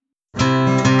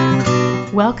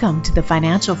Welcome to the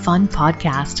Financial Fun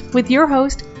Podcast with your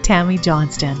host, Tammy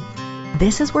Johnston.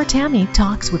 This is where Tammy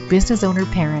talks with business owner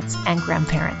parents and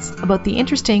grandparents about the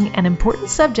interesting and important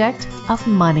subject of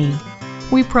money.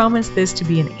 We promise this to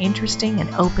be an interesting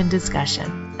and open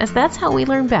discussion, as that's how we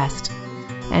learn best.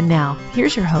 And now,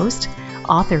 here's your host,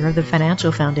 author of the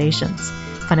Financial Foundations.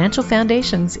 Financial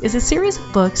Foundations is a series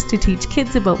of books to teach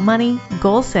kids about money,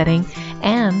 goal setting,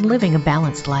 and living a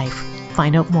balanced life.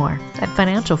 Find out more at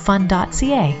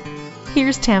financialfun.ca.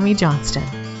 Here's Tammy Johnston.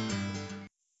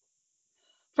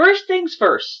 First things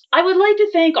first, I would like to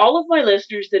thank all of my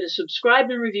listeners that have subscribed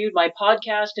and reviewed my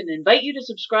podcast and invite you to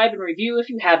subscribe and review if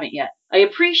you haven't yet. I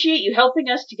appreciate you helping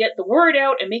us to get the word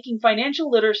out and making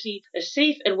financial literacy a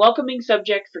safe and welcoming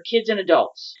subject for kids and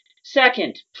adults.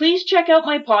 Second, please check out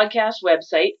my podcast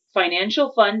website,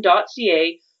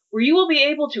 financialfun.ca, where you will be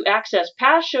able to access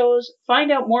past shows, find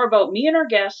out more about me and our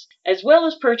guests, as well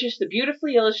as purchase the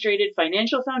beautifully illustrated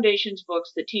Financial Foundations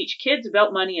books that teach kids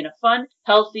about money in a fun,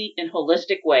 healthy, and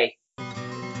holistic way.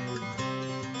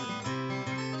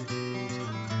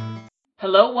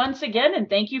 Hello once again, and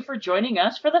thank you for joining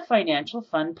us for the Financial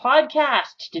Fun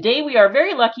Podcast. Today we are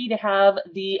very lucky to have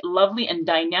the lovely and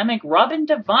dynamic Robin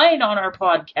Devine on our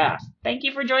podcast. Thank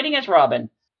you for joining us, Robin.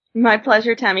 My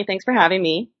pleasure, Tammy. Thanks for having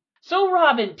me. So,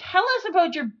 Robin, tell us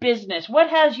about your business. What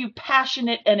has you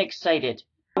passionate and excited?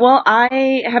 Well,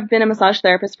 I have been a massage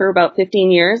therapist for about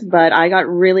 15 years, but I got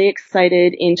really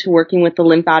excited into working with the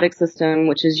lymphatic system,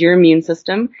 which is your immune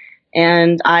system.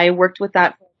 And I worked with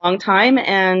that for a long time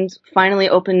and finally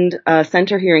opened a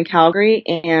center here in Calgary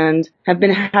and have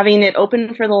been having it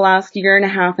open for the last year and a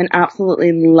half and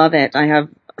absolutely love it. I have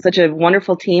such a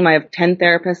wonderful team. I have 10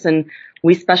 therapists and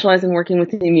we specialize in working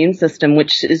with the immune system,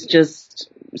 which is just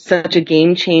such a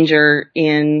game changer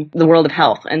in the world of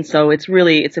health. And so it's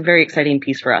a very exciting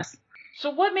piece for us.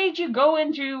 So what made you go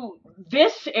into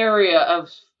this area of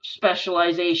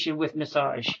specialization with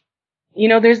massage? You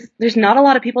know, there's not a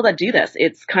lot of people that do this.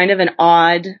 It's kind of an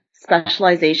odd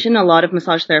specialization. A lot of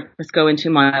massage therapists go into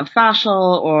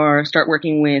myofascial or start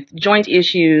working with joint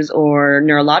issues or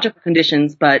neurological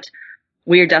conditions, but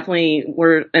we're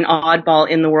an oddball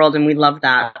in the world and we love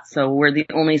that. So we're the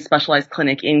only specialized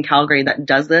clinic in Calgary that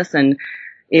does this and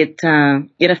it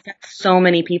affects so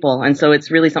many people. And so it's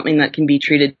really something that can be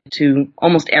treated to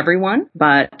almost everyone,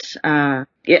 but,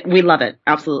 we love it.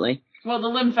 Absolutely. Well, the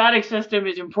lymphatic system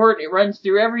is important. It runs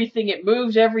through everything. It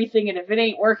moves everything. And if it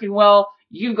ain't working well,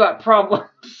 you've got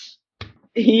problems.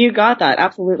 You got that.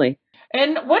 Absolutely.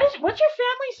 And what's your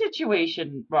family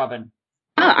situation, Robin?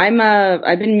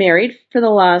 I've been married for the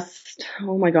last,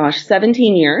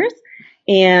 17 years.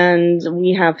 And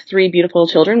we have 3 beautiful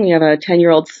children. We have a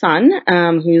 10-year-old son,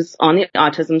 who's on the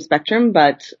autism spectrum,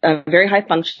 but very high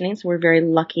functioning. So we're very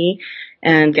lucky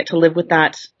and get to live with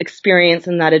that experience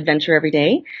and that adventure every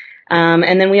day.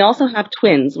 And then we also have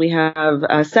twins. We have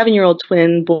a 7-year-old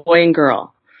twin, boy and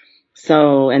girl.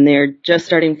 So, and they're just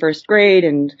starting first grade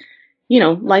and,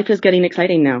 life is getting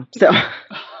exciting now. So.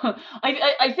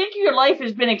 I think your life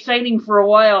has been exciting for a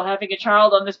while, having a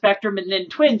child on the spectrum and then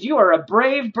twins. You are a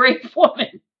brave, brave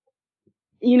woman.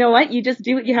 You know what? You just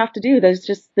do what you have to do.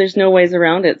 There's no ways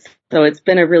around it. So it's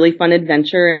been a really fun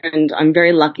adventure and I'm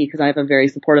very lucky because I have a very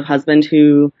supportive husband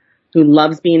who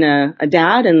loves being a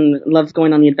dad and loves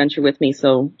going on the adventure with me.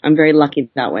 So I'm very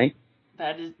lucky that way.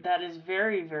 That is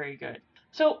very, very good.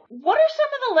 So what are some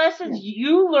of the lessons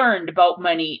you learned about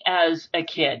money as a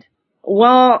kid?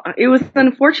 Well, it was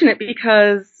unfortunate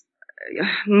because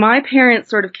my parents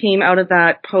sort of came out of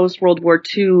that post-World War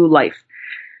II life.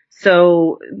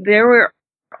 So there were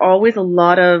always a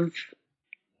lot of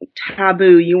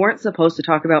taboo. You weren't supposed to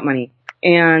talk about money.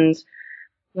 And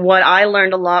what I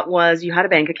learned a lot was you had a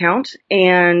bank account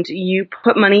and you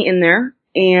put money in there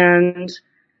and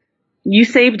you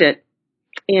saved it.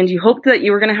 And you hoped that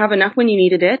you were going to have enough when you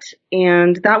needed it.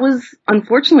 And that was,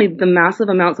 unfortunately, the massive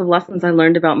amounts of lessons I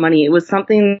learned about money. It was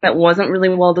something that wasn't really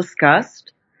well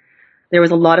discussed. There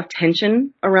was a lot of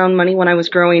tension around money when I was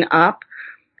growing up.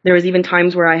 There was even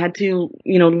times where I had to,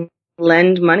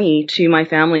 lend money to my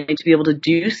family to be able to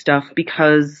do stuff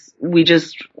because we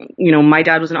just, my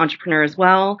dad was an entrepreneur as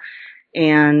well.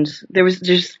 And there was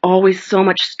just always so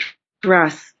much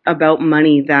stress about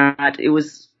money that it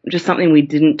was just something we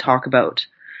didn't talk about.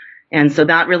 And so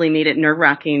that really made it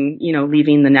nerve-wracking,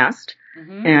 leaving the nest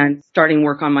and starting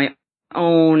work on my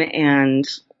own. And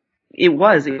it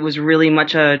was really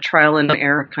much a trial and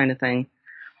error kind of thing.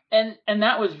 And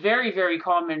that was very, very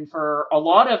common for a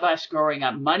lot of us growing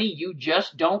up. Money, you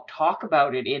just don't talk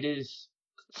about it. It is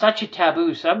such a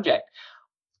taboo subject.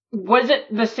 Was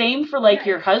it the same for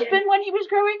your husband when he was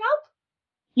growing up?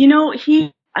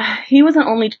 He he was an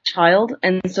only child,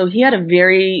 and so he had a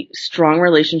very strong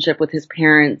relationship with his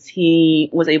parents. He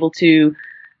was able to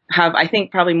have, I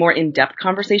think, probably more in-depth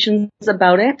conversations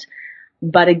about it.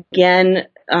 But again,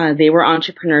 they were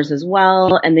entrepreneurs as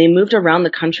well, and they moved around the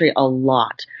country a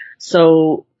lot.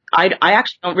 So I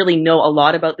actually don't really know a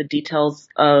lot about the details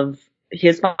of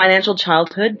his financial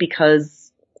childhood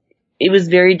because it was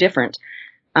very different.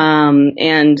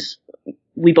 And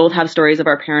we both have stories of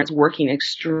our parents working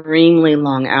extremely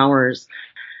long hours.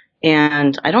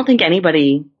 And I don't think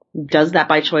anybody does that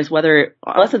by choice,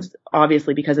 unless it's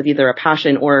obviously because of either a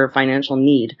passion or financial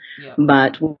need. Yeah.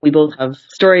 But we both have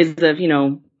stories of,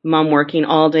 mom working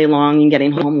all day long and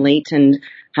getting home late and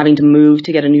having to move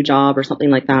to get a new job or something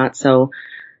like that. So,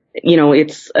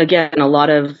 it's again,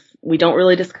 we don't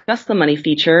really discuss the money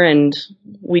feature, and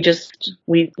we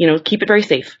keep it very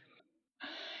safe.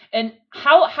 And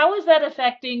how is that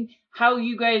affecting how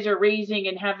you guys are raising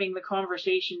and having the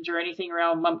conversations or anything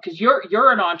around mom? Because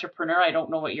you're an entrepreneur. I don't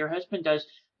know what your husband does,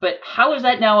 but how is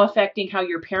that now affecting how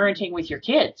you're parenting with your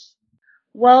kids?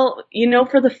 Well,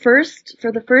 for the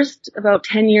first about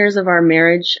 10 years of our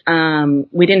marriage,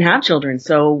 we didn't have children.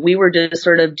 So we were just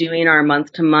sort of doing our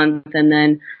month to month, and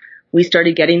then we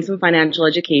started getting some financial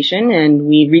education, and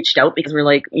we reached out because we're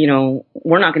like,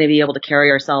 we're not going to be able to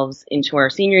carry ourselves into our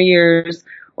senior years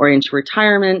or into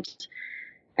retirement.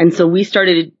 And so we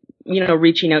started,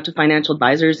 reaching out to financial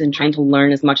advisors and trying to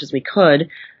learn as much as we could,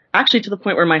 actually to the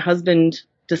point where my husband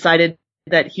decided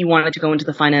that he wanted to go into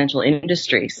the financial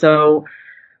industry. So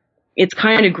it's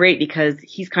kind of great because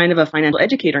he's kind of a financial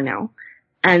educator now.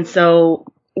 And so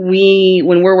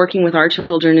when we're working with our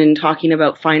children and talking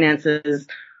about finances,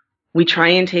 we try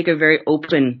and take a very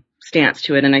open stance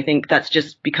to it. And I think that's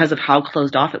just because of how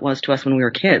closed off it was to us when we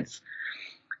were kids.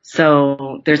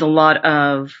 So there's a lot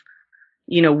of,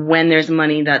 when there's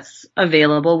money that's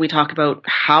available, we talk about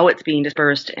how it's being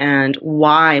dispersed and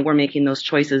why we're making those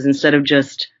choices instead of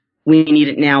just, we need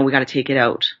it now, we got to take it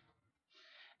out.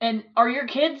 And are your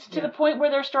kids to the point where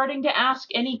they're starting to ask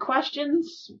any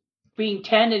questions, being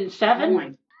 10 and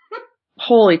 7?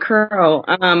 Holy crow.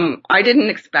 I didn't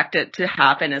expect it to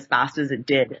happen as fast as it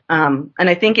did. And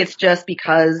I think it's just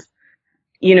because,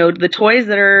 the toys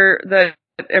that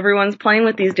everyone's playing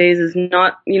with these days is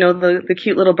not, the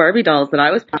cute little Barbie dolls that I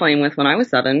was playing with when I was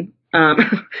 7.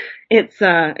 It's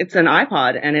an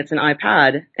iPod, and it's an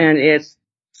iPad, and it's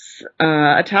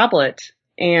a tablet,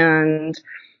 and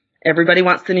everybody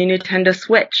wants the new Nintendo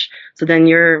Switch. So then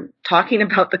you're talking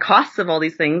about the costs of all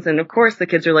these things, and of course the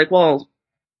kids are like, well,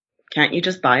 can't you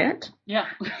just buy it? Yeah.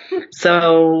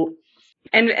 So,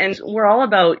 and we're all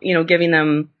about, giving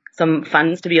them some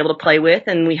funds to be able to play with,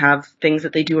 and we have things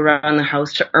that they do around the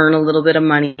house to earn a little bit of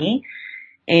money.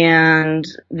 And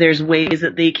there's ways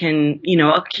that they can,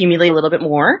 accumulate a little bit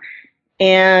more.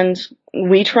 And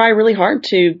we try really hard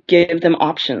to give them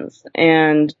options.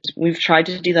 And we've tried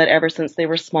to do that ever since they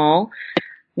were small.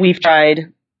 We've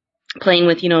tried playing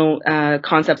with,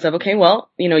 concepts of, okay,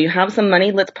 well, you have some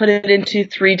money, let's put it into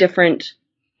 3 different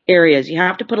areas. You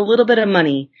have to put a little bit of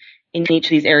money in each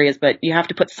of these areas, but you have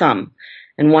to put some.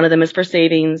 And one of them is for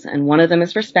savings, and one of them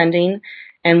is for spending.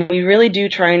 And we really do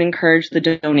try and encourage the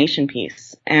donation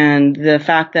piece and the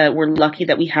fact that we're lucky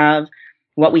that we have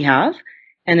what we have.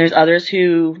 And there's others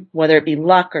who, whether it be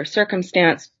luck or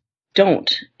circumstance,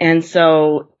 don't. And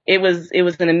so it was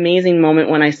an amazing moment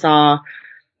when I saw,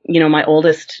 my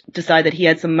oldest decide that he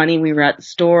had some money. We were at the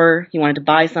store. He wanted to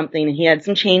buy something, and he had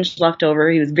some change left over.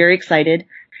 He was very excited.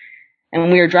 And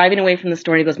when we were driving away from the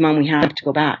store, he goes, Mom, we have to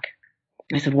go back.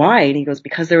 I said, why? And he goes,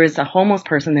 because there was a homeless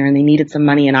person there and they needed some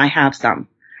money and I have some.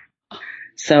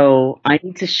 So I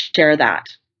need to share that.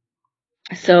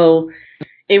 So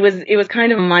it was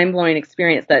kind of a mind-blowing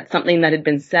experience that something that had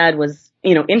been said was,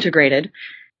 integrated.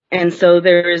 And so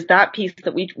there is that piece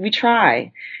that we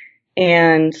try.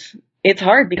 And it's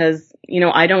hard because,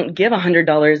 I don't give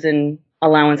 $100 in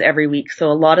allowance every week. So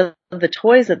a lot of the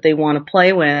toys that they want to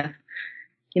play with,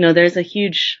 there's a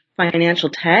huge financial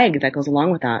tag that goes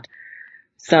along with that.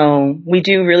 So we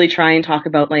do really try and talk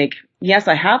about yes,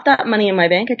 I have that money in my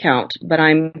bank account, but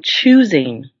I'm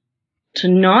choosing to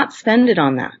not spend it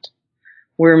on that.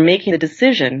 We're making the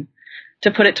decision to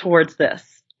put it towards this.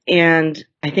 And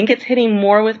I think it's hitting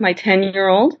more with my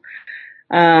 10-year-old.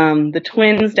 The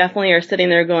twins definitely are sitting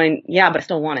there going, yeah, but I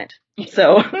still want it.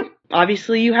 So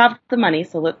obviously you have the money,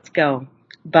 so let's go.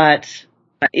 But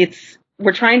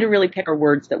we're trying to really pick our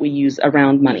words that we use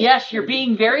around money. Yes, you're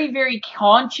being very, very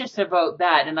conscious about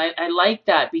that. And I like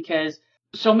that because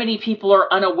so many people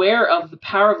are unaware of the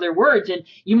power of their words. And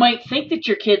you might think that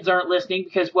your kids aren't listening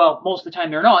because, well, most of the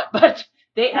time they're not, but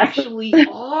they actually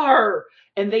are.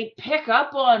 and they pick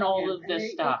up on all of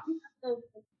this stuff.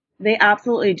 They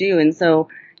absolutely do. And so,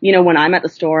 when I'm at the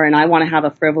store and I want to have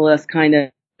a frivolous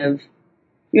kind of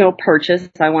purchase,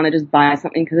 I want to just buy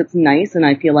something because it's nice and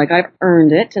I feel like I've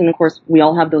earned it. And of course, we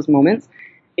all have those moments.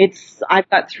 I've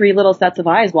got 3 little sets of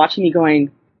eyes watching me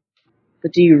going,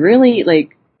 but do you really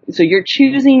so you're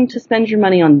choosing to spend your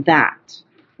money on that?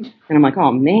 And I'm like,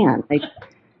 oh man,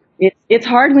 it's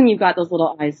hard when you've got those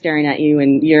little eyes staring at you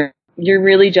and you're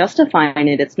really justifying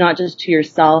it. It's not just to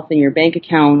yourself and your bank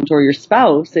account or your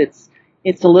spouse. It's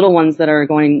the little ones that are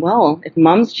going, well, if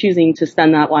mom's choosing to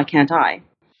spend that, why can't I?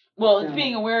 Well, it's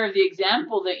being aware of the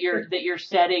example that you're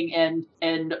setting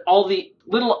and all the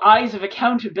little eyes of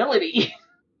accountability.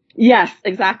 Yes,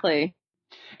 exactly.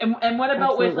 And what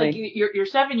about Absolutely. with your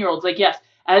 7-year-olds? Yes,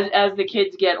 as the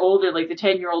kids get older, the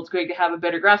 10-year-old's going to have a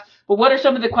better grasp. But what are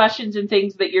some of the questions and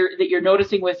things that you're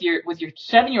noticing with your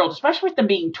 7-year-old, especially with them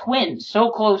being twins, so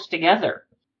close together?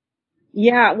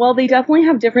 Yeah, well, they definitely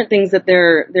have different things that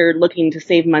they're looking to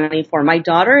save money for. My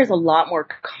daughter is a lot more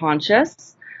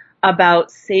conscious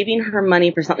about saving her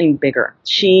money for something bigger.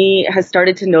 She has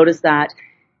started to notice that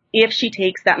if she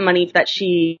takes that money that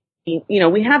we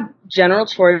have general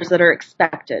chores that are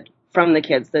expected from the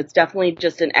kids. That's definitely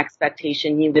just an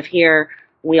expectation. You live here,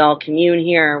 we all commune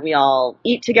here, we all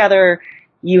eat together.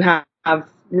 You have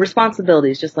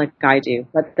responsibilities just like I do.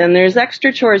 But then there's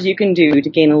extra chores you can do to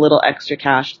gain a little extra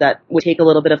cash that would take a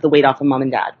little bit of the weight off of mom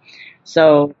and dad.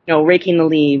 So, raking the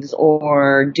leaves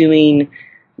or doing,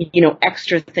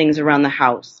 extra things around the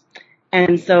house.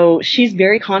 And so she's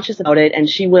very conscious about it, and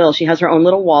she has her own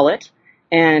little wallet,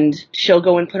 and she'll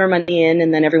go and put her money in,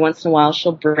 and then every once in a while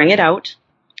she'll bring it out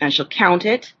and she'll count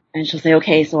it and she'll say,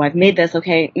 okay, so I've made this.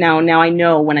 Okay. Now I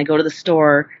know when I go to the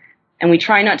store, and we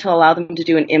try not to allow them to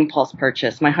do an impulse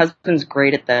purchase. My husband's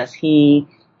great at this. He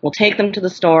will take them to the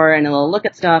store and he'll look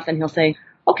at stuff and he'll say,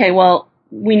 okay, well,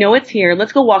 we know it's here.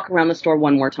 Let's go walk around the store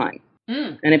one more time.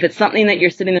 And if it's something that you're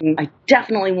sitting there, I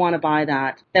definitely want to buy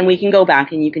that, then we can go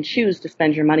back and you can choose to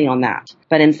spend your money on that.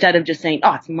 But instead of just saying,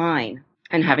 oh, it's mine,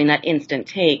 and having that instant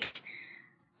take.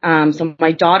 So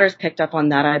my daughter's picked up on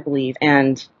that, I believe,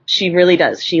 and she really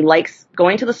does. She likes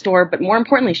going to the store, but more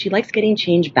importantly, she likes getting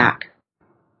change back.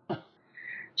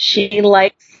 She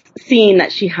likes seeing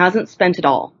that she hasn't spent it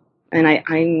all.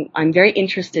 And I'm very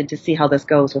interested to see how this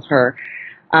goes with her.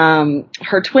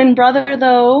 Her twin brother,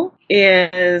 though,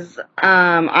 is,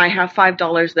 I have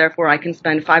 $5, therefore I can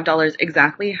spend $5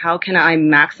 exactly. How can I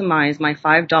maximize my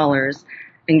 $5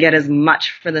 and get as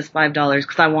much for this $5?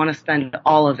 Because I want to spend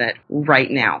all of it right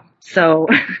now. So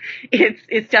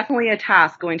it's definitely a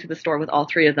task going to the store with all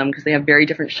 3 of them because they have very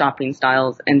different shopping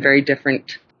styles and very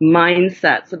different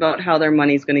mindsets about how their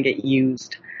money's going to get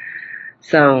used.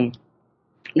 So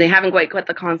they haven't quite got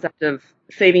the concept of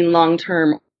saving long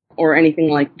term or anything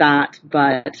like that,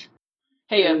 but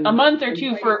hey, a month or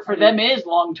 2 for them is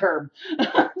long term.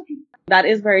 That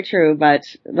is very true, but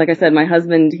like I said, my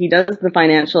husband, he does the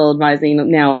financial advising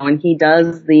now, and he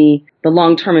does the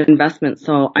long-term investments.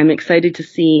 So I'm excited to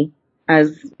see,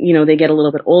 as they get a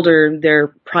little bit older, their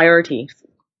priorities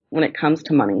when it comes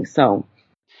to money. So,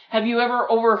 have you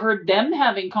ever overheard them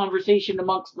having conversation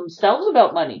amongst themselves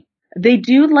about money? They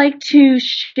do like to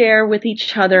share with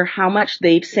each other how much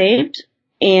they've saved,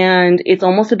 and it's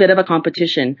almost a bit of a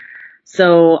competition.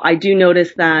 So I do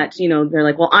notice that, they're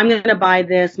like, well, I'm going to buy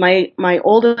this. My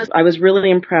oldest, I was really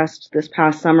impressed this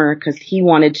past summer because he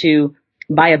wanted to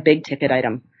buy a big ticket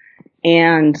item.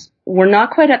 And we're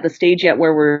not quite at the stage yet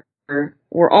where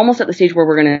we're almost at the stage where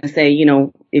we're going to say,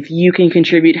 if you can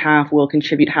contribute half, we'll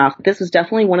contribute half. This was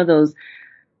definitely one of those.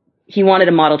 He wanted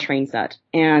a model train set,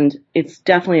 and it's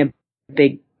definitely a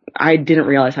big, I didn't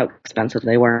realize how expensive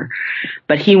they were,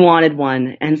 but he wanted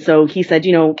one. And so he said,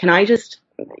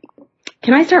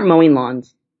 can I start mowing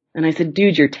lawns? And I said,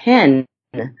 dude, you're 10.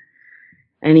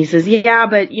 And he says, yeah,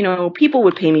 but people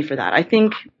would pay me for that. I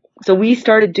think, so we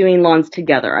started doing lawns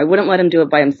together. I wouldn't let him do it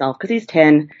by himself because he's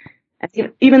 10.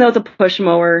 Even though it's a push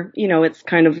mower, it's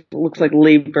kind of looks like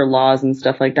labor laws and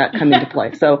stuff like that come into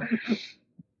play. So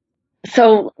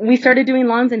we started doing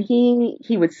lawns, and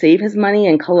he would save his money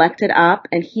and collect it up,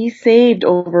 and he saved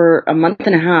over a month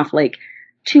and a half, like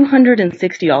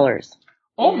 $260.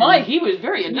 Oh my, he was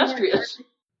very industrious.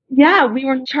 Yeah, we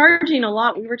were charging a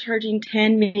lot. We were charging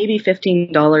 $10, maybe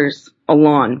 $15 a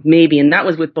lawn, maybe, and that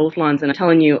was with both lawns. And I'm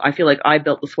telling you, I feel like I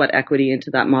built the sweat equity into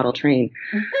that model train.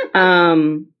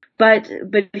 But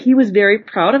he was very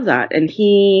proud of that, and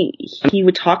he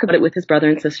would talk about it with his brother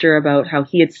and sister about how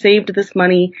he had saved this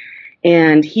money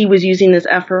and he was using this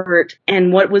effort.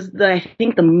 And what was I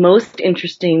think the most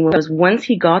interesting was once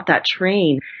he got that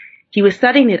train, he was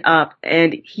setting it up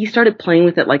and he started playing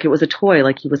with it like it was a toy,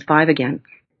 like he was 5 again.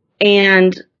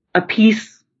 And a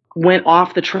piece went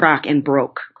off the track and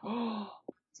broke.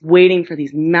 Waiting for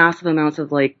these massive amounts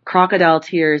of like crocodile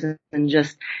tears and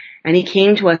he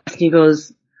came to us and he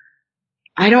goes,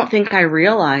 I don't think I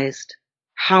realized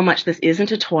how much this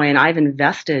isn't a toy and I've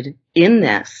invested in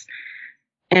this.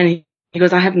 And he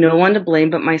goes, I have no one to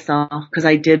blame but myself because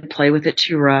I did play with it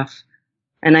too rough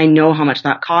and I know how much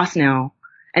that costs now.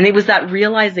 And it was that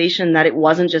realization that it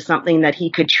wasn't just something that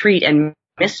he could treat and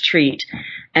mistreat.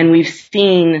 And we've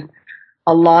seen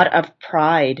a lot of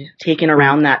pride taken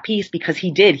around that piece because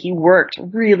he worked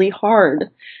really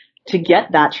hard to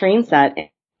get that train set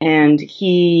and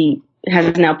he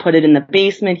has now put it in the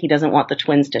basement. He doesn't want the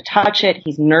twins to touch it.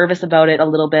 He's nervous about it a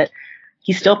little bit.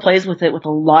 He still plays with it with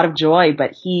a lot of joy,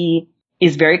 but he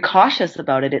is very cautious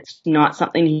about it. It's not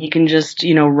something he can just,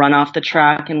 run off the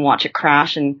track and watch it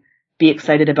crash and be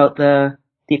excited about the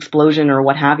explosion or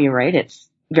what have you, right? It's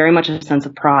very much a sense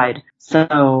of pride.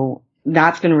 So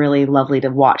that's been really lovely to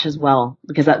watch as well,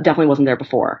 because that definitely wasn't there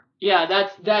before. Yeah,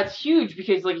 that's huge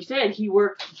because, like you said, he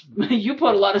worked. You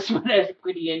put a lot of sweat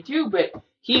equity in too, but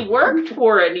he worked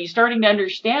for it, and he's starting to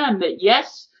understand that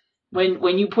yes,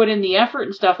 when you put in the effort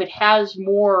and stuff, it has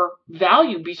more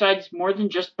value besides more than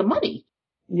just the money.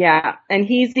 Yeah, and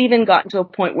he's even gotten to a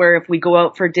point where if we go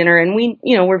out for dinner, and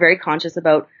we're very conscious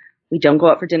about we don't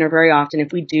go out for dinner very often.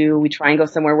 If we do, we try and go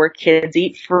somewhere where kids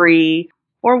eat free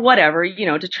or whatever,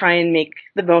 to try and make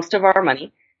the most of our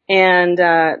money. And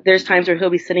there's times where he'll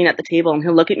be sitting at the table and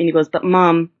he'll look at me and he goes, but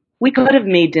Mom, we could have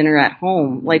made dinner at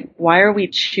home. Like, why are we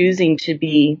choosing to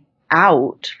be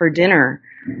out for dinner?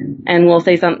 And we'll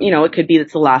say something, it could be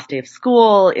it's the last day of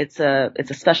school. It's a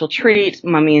special treat.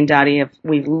 Mommy and Daddy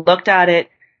we've looked at it.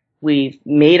 We've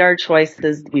made our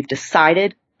choices. We've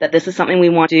decided that this is something we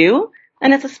want to do.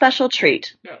 And it's a special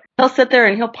treat. Yeah. He'll sit there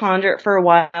and he'll ponder it for a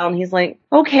while and he's like,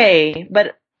 okay,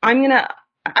 but I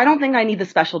don't think I need the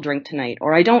special drink tonight,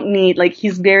 or I don't need,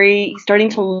 he's starting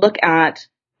to look at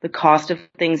the cost of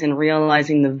things and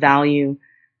realizing the value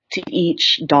to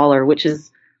each dollar, which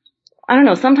is, I don't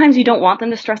know, sometimes you don't want them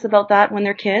to stress about that when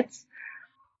they're kids,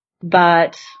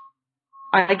 but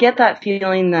I get that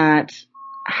feeling that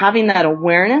having that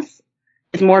awareness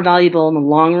is more valuable in the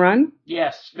long run.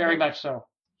 Yes, very much so.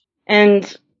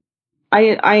 And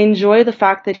I enjoy the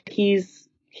fact that he's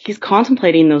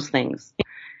contemplating those things.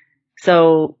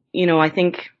 So, I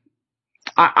think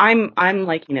I'm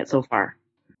liking it so far.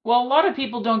 Well, a lot of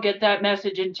people don't get that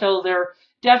message until they're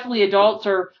definitely adults,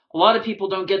 or a lot of people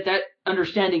don't get that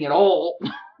understanding at all.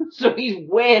 So he's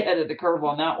way ahead of the curve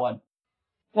on that one.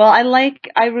 Well,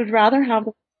 I would rather have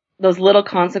those little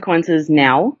consequences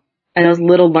now and those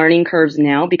little learning curves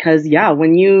now, because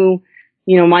when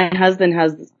my husband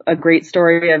has a great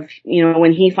story of,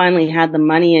 when he finally had the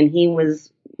money and he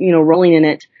was, rolling in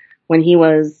it when he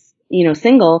was,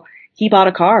 single, he bought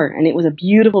a car and it was a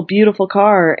beautiful, beautiful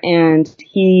car, and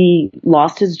he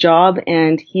lost his job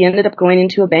and he ended up going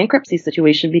into a bankruptcy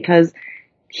situation because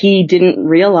he didn't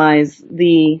realize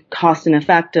the cost and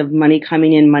effect of money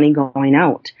coming in, money going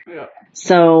out. Yeah.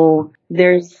 So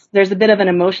there's a bit of an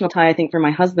emotional tie, I think, for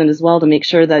my husband as well, to make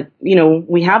sure that,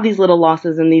 we have these little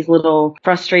losses and these little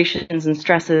frustrations and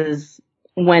stresses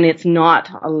when it's not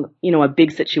a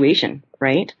big situation,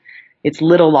 right? It's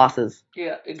little losses.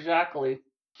 Yeah, exactly.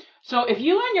 So if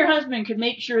you and your husband could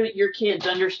make sure that your kids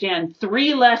understand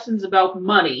 3 lessons about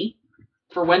money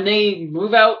for when they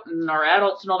move out and are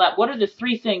adults and all that, what are the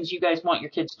 3 things you guys want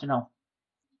your kids to know?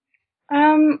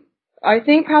 I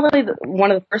think probably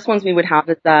one of the first ones we would have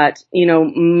is that,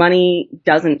 money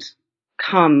doesn't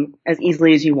come as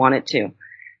easily as you want it to.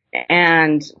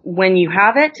 And when you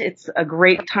have it, it's a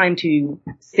great time to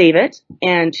save it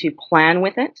and to plan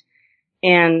with it.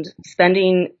 And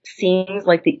spending seems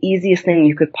like the easiest thing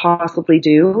you could possibly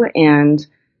do. And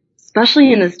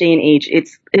especially in this day and age,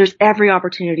 there's every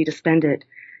opportunity to spend it.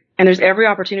 And there's every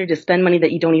opportunity to spend money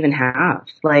that you don't even have.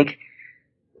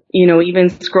 Even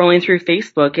scrolling through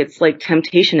Facebook, it's like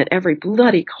temptation at every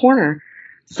bloody corner.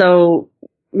 So,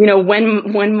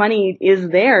 when money is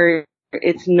there,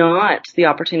 it's not the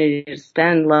opportunity to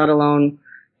spend, let alone,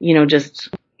 just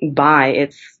buy.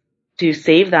 It's to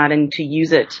save that and to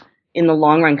use it in the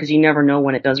long run, because you never know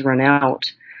when it does run out.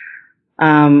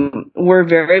 We're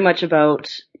very much about,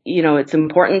 it's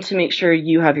important to make sure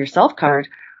you have yourself covered,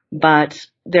 but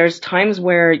there's times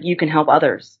where you can help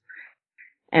others.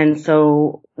 And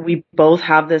so we both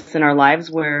have this in our lives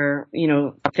where,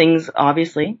 things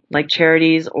obviously like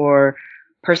charities or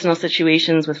personal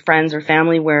situations with friends or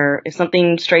family, where if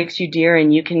something strikes you dear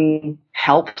and you can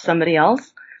help somebody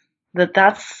else,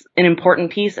 that's an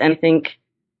important piece. And I think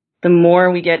the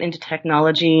more we get into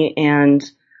technology and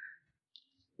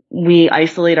we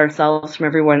isolate ourselves from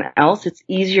everyone else, it's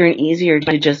easier and easier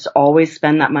to just always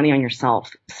spend that money on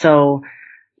yourself. So,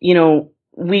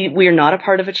 we are not a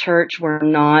part of a church.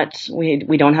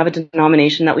 We don't have a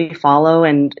denomination that we follow.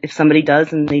 And if somebody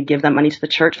does and they give that money to the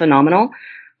church, phenomenal.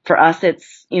 For us,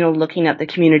 it's, looking at the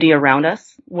community around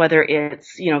us, whether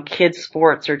it's, kids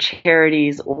sports or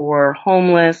charities or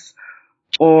homeless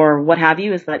or what have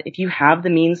you, is that if you have the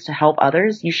means to help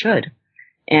others, you should.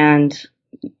 And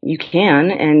you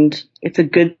can, and it's a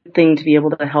good thing to be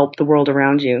able to help the world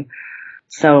around you.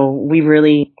 So we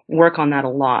really work on that a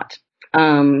lot.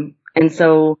 And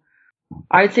so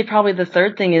I'd say probably the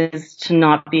third thing is to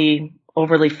not be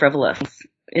overly frivolous,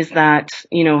 is that,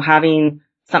 having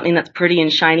something that's pretty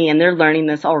and shiny, and they're learning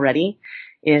this already,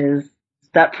 is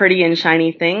that pretty and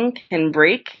shiny thing can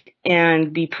break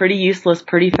and be pretty useless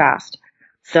pretty fast.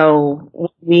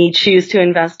 So we choose to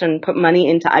invest and put money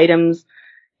into items.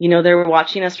 They're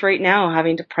watching us right now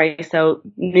having to price out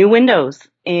new windows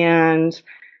and,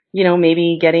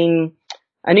 maybe getting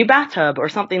a new bathtub or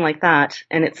something like that.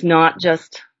 And it's not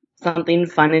just something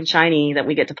fun and shiny that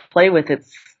we get to play with.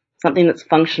 It's something that's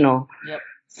functional. Yep.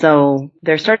 So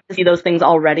they're starting to see those things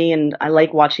already. And I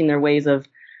like watching their ways of,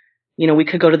 we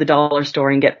could go to the dollar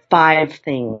store and get 5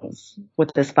 things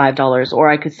with this $5, or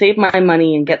I could save my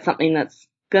money and get something that's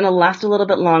going to last a little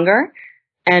bit longer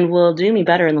and will do me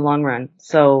better in the long run.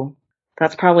 So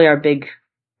that's probably our big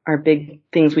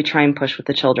things we try and push with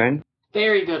the children.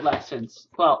 Very good lessons.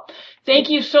 Well, thank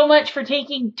you so much for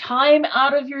taking time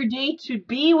out of your day to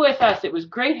be with us. It was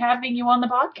great having you on the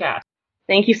podcast.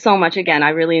 Thank you so much again. I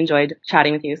really enjoyed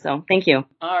chatting with you. So thank you.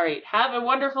 All right. Have a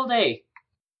wonderful day.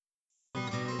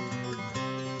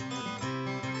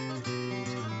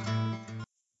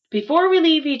 Before we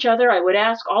leave each other, I would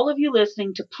ask all of you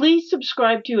listening to please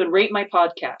subscribe to and rate my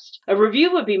podcast. A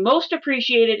review would be most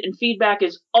appreciated, and feedback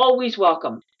is always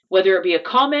welcome. Whether it be a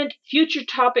comment, future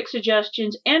topic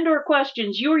suggestions, and or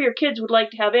questions you or your kids would like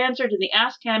to have answered in the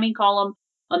Ask Tammy column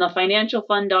on the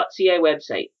financialfund.ca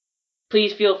website.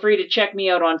 Please feel free to check me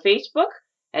out on Facebook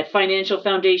at Financial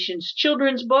Foundation's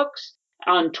Children's Books,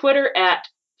 on Twitter at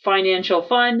Financial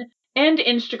Fun, and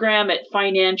Instagram at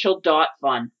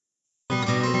financial.fun.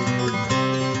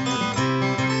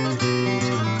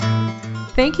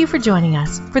 Thank you for joining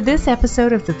us for this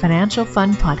episode of the Financial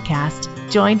Fun Podcast.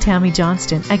 Join Tammy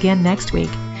Johnston again next week.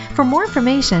 For more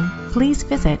information, please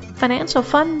visit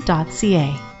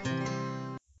financialfun.ca.